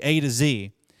 It's the A to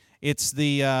Z. It's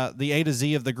the A to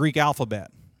Z of the Greek alphabet.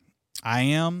 I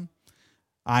am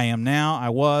now, I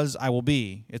was, I will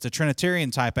be. It's a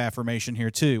Trinitarian type affirmation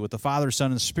here too, with the Father,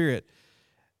 Son, and Spirit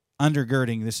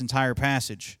undergirding this entire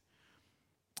passage.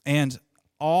 And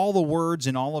all the words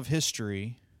in all of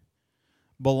history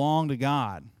belong to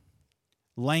God.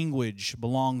 Language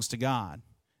belongs to God.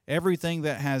 Everything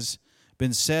that has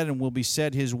been said and will be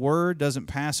said, His Word doesn't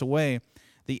pass away.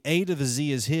 The A to the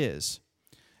Z is His.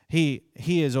 He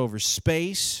is over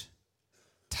space,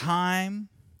 time,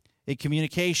 and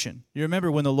communication. You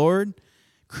remember when the Lord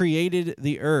created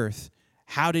the earth,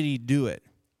 how did He do it?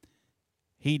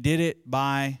 He did it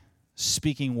by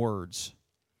speaking words.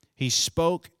 He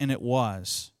spoke and it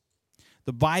was.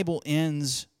 The Bible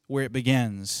ends where it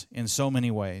begins in so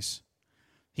many ways.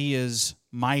 He is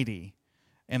mighty,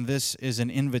 and this is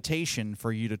an invitation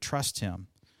for you to trust Him,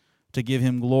 to give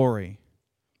Him glory,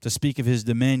 to speak of His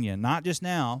dominion, not just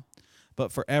now,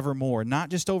 but forevermore, not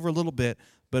just over a little bit,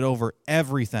 but over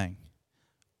everything.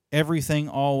 Everything,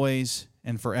 always,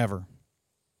 and forever.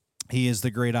 He is the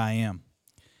great I Am.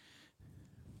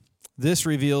 This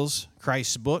reveals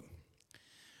Christ's book.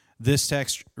 This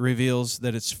text reveals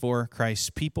that it's for Christ's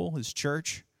people, His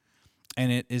church,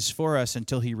 and it is for us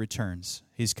until He returns.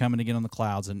 He's coming again on the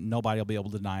clouds, and nobody will be able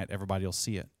to deny it. Everybody will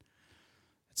see it.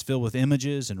 It's filled with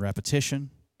images and repetition,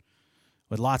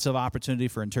 with lots of opportunity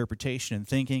for interpretation and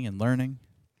thinking and learning.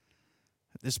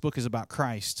 This book is about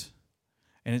Christ,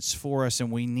 and it's for us,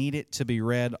 and we need it to be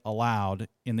read aloud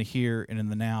in the here and in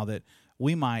the now, that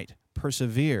we might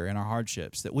persevere in our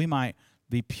hardships, that we might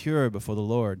be pure before the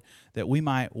Lord, that we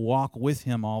might walk with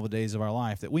Him all the days of our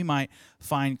life, that we might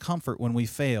find comfort when we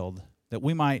failed, that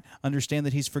we might understand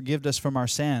that He's forgiven us from our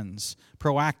sins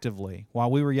proactively. While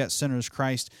we were yet sinners,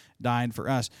 Christ died for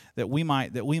us, that we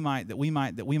might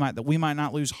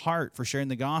not lose heart for sharing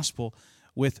the gospel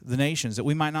with the nations, that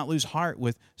we might not lose heart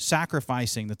with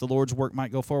sacrificing, that the Lord's work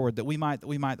might go forward, that we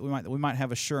might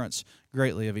have assurance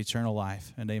greatly of eternal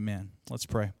life. And amen. Let's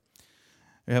pray.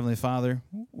 Dear Heavenly Father,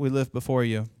 we lift before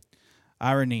You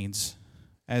our needs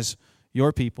as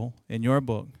Your people in Your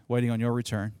book, waiting on Your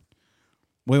return.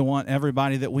 We want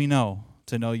everybody that we know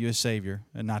to know You as Savior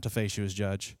and not to face You as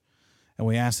Judge. And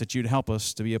we ask that You'd help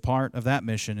us to be a part of that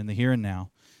mission in the here and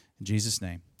now. In Jesus'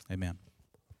 name, amen.